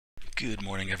Good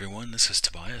morning, everyone. This is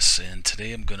Tobias, and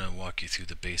today I'm going to walk you through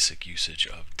the basic usage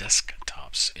of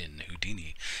desktops in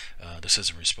Houdini. This is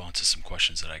a response to some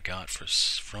questions that I got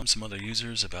from some other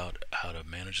users about how to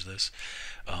manage this.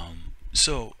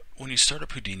 So when you start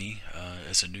up Houdini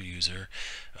as a new user,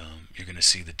 you're going to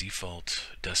see the default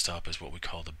desktop is what we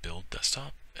call the build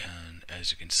desktop. And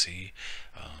as you can see,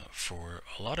 for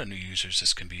a lot of new users,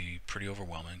 this can be pretty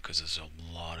overwhelming because there's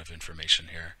a lot of information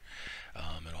here.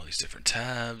 And all these different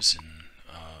tabs and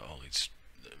all these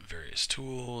various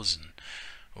tools, and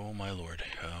oh my lord,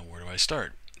 where do I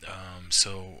start?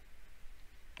 So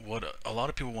what a lot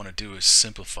of people want to do is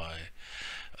simplify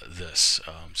this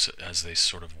so as they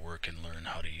sort of work and learn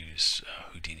how to use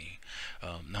Houdini.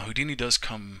 Now Houdini does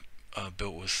come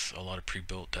built with a lot of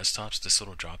pre-built desktops. This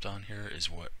little drop down here is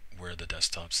where the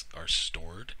desktops are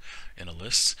stored in a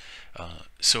list.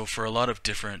 So for a lot of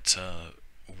different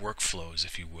workflows,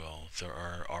 if you will, there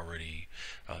are already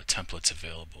templates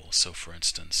available. So for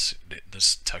instance,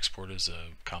 this textport is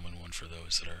a common one for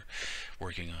those that are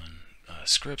working on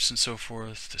scripts and so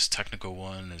forth. This technical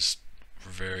one is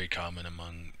very common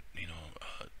among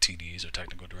TDs or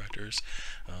technical directors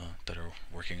that are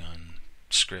working on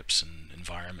scripts and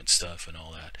environment stuff and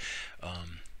all that.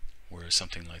 Whereas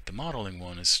something like the modeling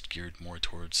one is geared more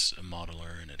towards a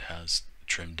modeler, and it has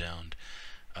trimmed down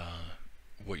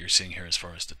what you're seeing here as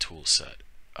far as the tool set.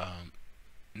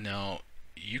 Now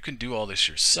you can do all this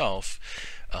yourself,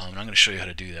 and I'm going to show you how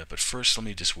to do that, but first let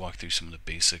me just walk through some of the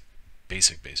basic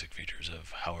features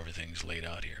of how everything's laid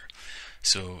out here.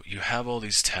 So you have all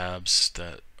these tabs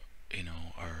that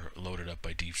are loaded up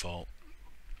by default,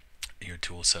 your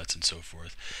tool sets and so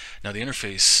forth. Now the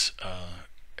interface,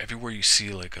 everywhere you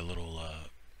see like a little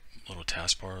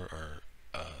taskbar or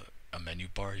a menu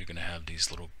bar, you're going to have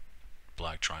these little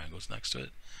black triangles next to it.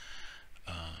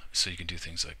 So you can do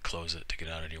things like close it to get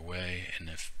out of your way. And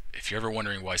if you're ever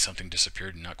wondering why something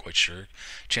disappeared and not quite sure,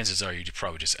 chances are you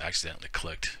probably just accidentally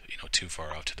clicked too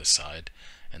far off to the side,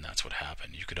 and that's what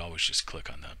happened. You could always just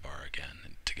click on that bar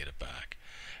again to get it back.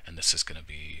 And this is going to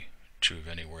be true of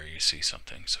anywhere you see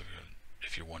something. So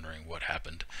if you're wondering what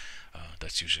happened,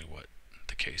 that's usually what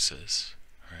the case is.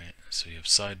 All right. So you have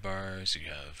sidebars, you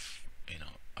have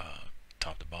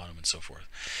top to bottom and so forth.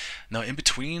 Now in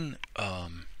between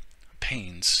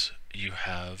panes you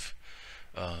have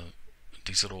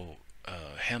these little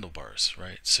handlebars,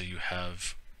 right? So you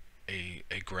have a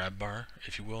grab bar,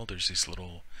 if you will. There's these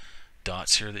little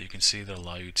dots here that you can see that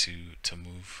allow you to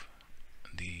move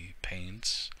the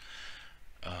panes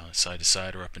side to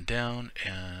side or up and down,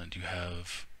 and you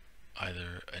have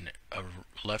either a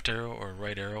left arrow or a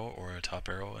right arrow or a top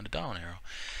arrow and a down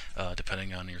arrow,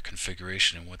 depending on your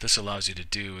configuration. And what this allows you to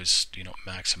do is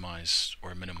maximize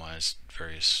or minimize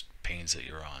various panes that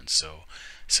you're on. So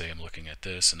say I'm looking at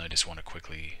this and I just want to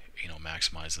quickly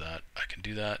maximize that, I can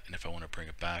do that. And if I want to bring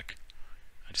it back,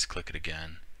 I just click it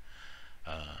again.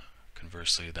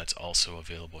 Conversely, that's also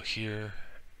available here,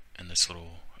 and this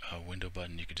little window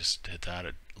button, you could just hit that.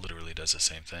 It literally does the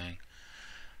same thing.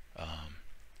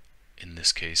 In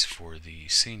this case, for the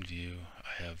scene view,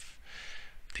 I have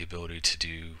the ability to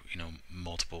do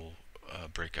multiple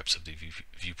breakups of the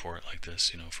viewport like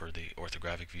this, for the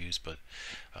orthographic views, but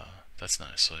that's not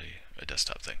necessarily a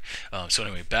desktop thing. So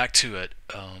anyway, back to it.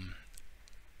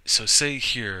 So say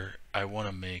here I want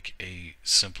to make a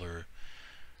simpler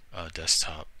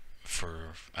desktop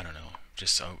for, I don't know,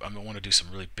 just I want to do some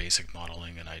really basic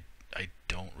modeling, and I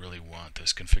don't really want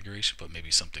this configuration, but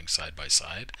maybe something side by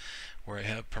side where I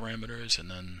have parameters and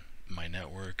then my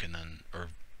network, and then or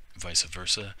vice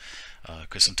versa,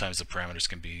 because sometimes the parameters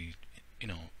can be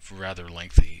rather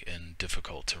lengthy and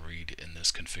difficult to read in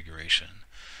this configuration.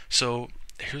 So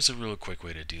here's a real quick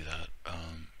way to do that.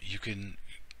 You can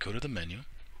go to the menu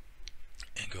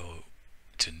and go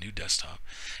to new desktop,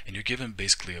 and you're given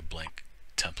basically a blank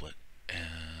template.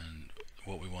 And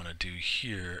what we want to do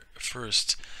here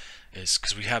first is,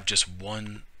 because we have just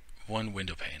one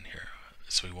window pane here,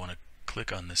 so we want to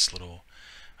click on this little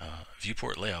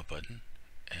viewport layout button,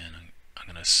 and I'm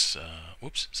gonna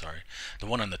whoops, sorry, the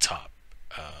one on the top.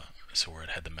 So where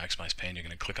it had the maximize pane, you're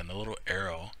gonna click on the little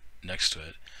arrow next to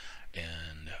it,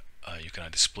 and you can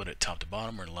either split it top to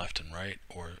bottom or left and right,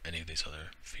 or any of these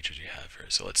other features you have here.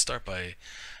 So let's start by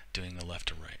doing the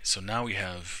left and right. So now we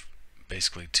have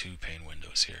basically two pane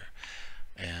windows here,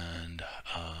 and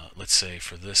let's say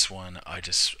for this one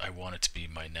I want it to be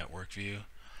my network view.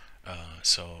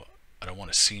 So I don't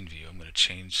want a scene view. I'm going to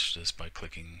change this by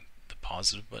clicking the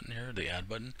positive button here, the add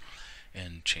button,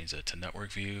 and change that to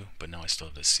network view. But now I still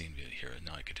have this scene view here, and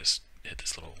now I could just hit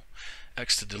this little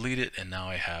X to delete it, and now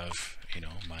I have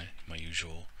my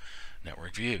usual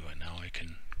network view, and now I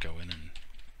can go in and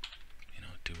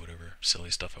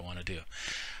silly stuff I want to do.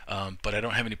 But I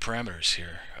don't have any parameters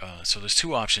here. So there's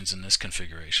two options in this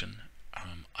configuration.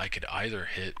 I could either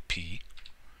hit P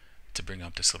to bring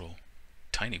up this little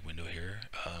tiny window here.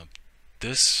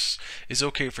 This is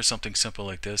okay for something simple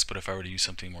like this, but if I were to use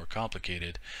something more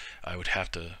complicated, I would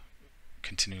have to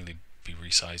continually be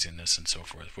resizing this and so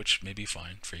forth, which may be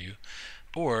fine for you.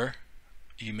 Or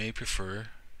you may prefer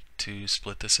to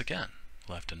split this again,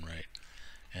 left and right,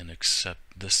 and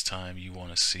except this time you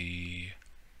want to see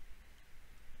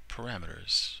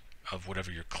parameters of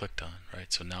whatever you're clicked on,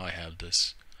 right? So now I have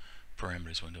this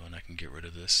parameters window, and I can get rid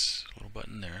of this little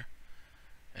button there.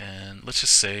 And let's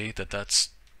just say that that's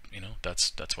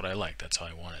what I like. That's how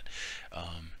I want it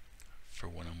for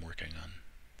when I'm working on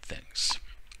things.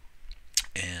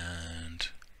 And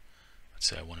let's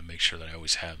say I want to make sure that I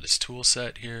always have this tool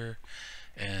set here.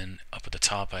 And up at the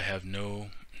top, I have no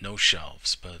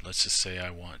shelves. But let's just say I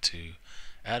want to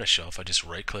add a shelf. I just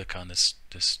right-click on this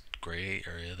gray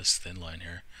area, this thin line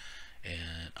here,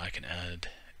 and I can add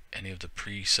any of the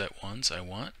preset ones I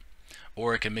want,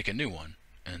 or I can make a new one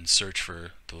and search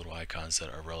for the little icons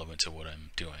that are relevant to what I'm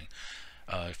doing.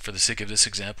 For the sake of this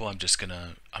example, I'm just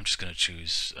gonna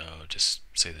choose just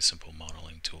say the simple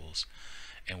modeling tools,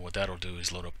 and what that'll do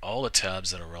is load up all the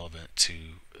tabs that are relevant to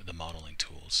the modeling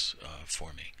tools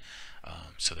for me,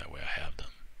 so that way I have them.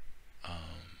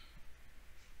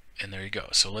 And there you go.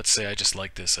 So let's say I just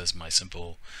like this as my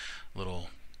simple little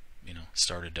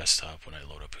starter desktop. When I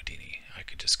load up Houdini, I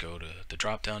could just go to the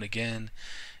drop down again,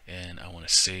 and I want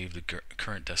to save the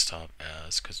current desktop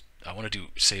as, because I want to do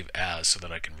save as so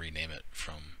that I can rename it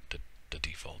from the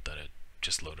default that it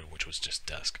just loaded, which was just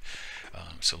desk.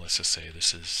 So let's just say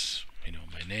this is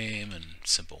my name and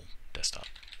simple desktop.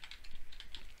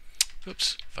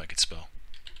 Oops, if I could spell.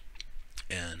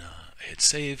 And I hit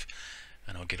save,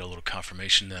 and I'll get a little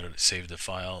confirmation that it saved the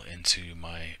file into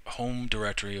my home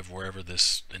directory of wherever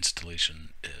this installation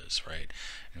is, right?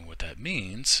 And what that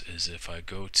means is if I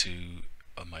go to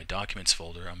my documents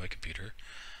folder on my computer,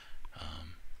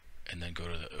 and then go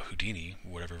to the Houdini,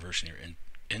 whatever version your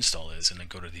install is, and then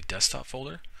go to the desktop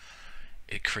folder,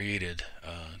 it created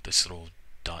this little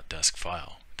 .desk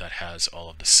file that has all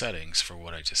of the settings for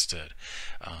what I just did.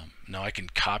 Now I can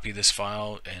copy this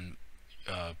file and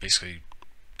basically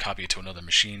copy it to another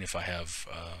machine if I have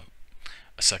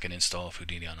a second install of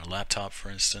Houdini on a laptop, for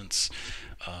instance,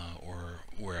 or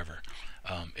wherever,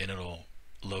 and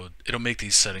it'll make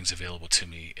these settings available to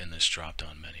me in this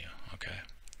drop-down menu. Okay.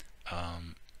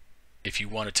 If you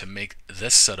wanted to make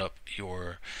this setup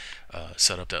your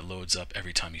setup that loads up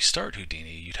every time you start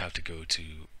Houdini, you'd have to go to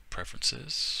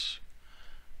Preferences,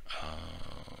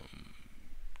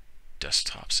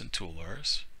 Desktops and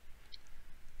Toolbars,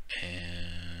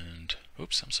 and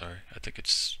oops, I'm sorry, I think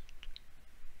it's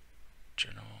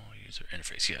General User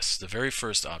Interface. Yes, the very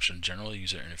first option, General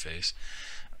User Interface.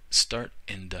 Start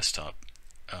in Desktop.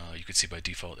 You can see by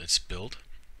default it's Build,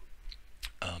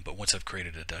 but once I've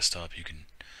created a desktop, you can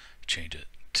change it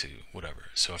to whatever.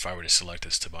 So if I were to select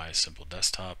this to buy a simple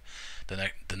desktop,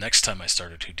 the next time I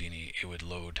started Houdini, it would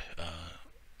load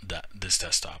this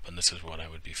desktop, and this is what I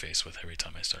would be faced with every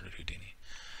time I started Houdini.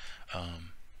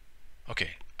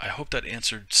 Okay, I hope that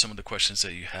answered some of the questions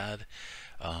that you had,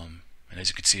 and as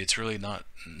you can see, it's really not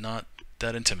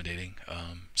that intimidating.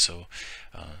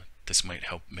 This might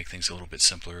help make things a little bit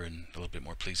simpler and a little bit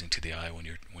more pleasing to the eye when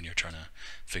you're trying to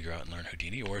figure out and learn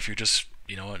Houdini, or if you're just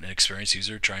an experienced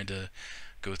user trying to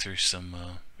go through some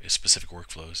specific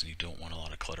workflows and you don't want a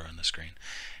lot of clutter on the screen.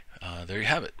 There you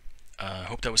have it. I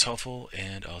hope that was helpful,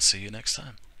 and I'll see you next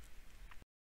time.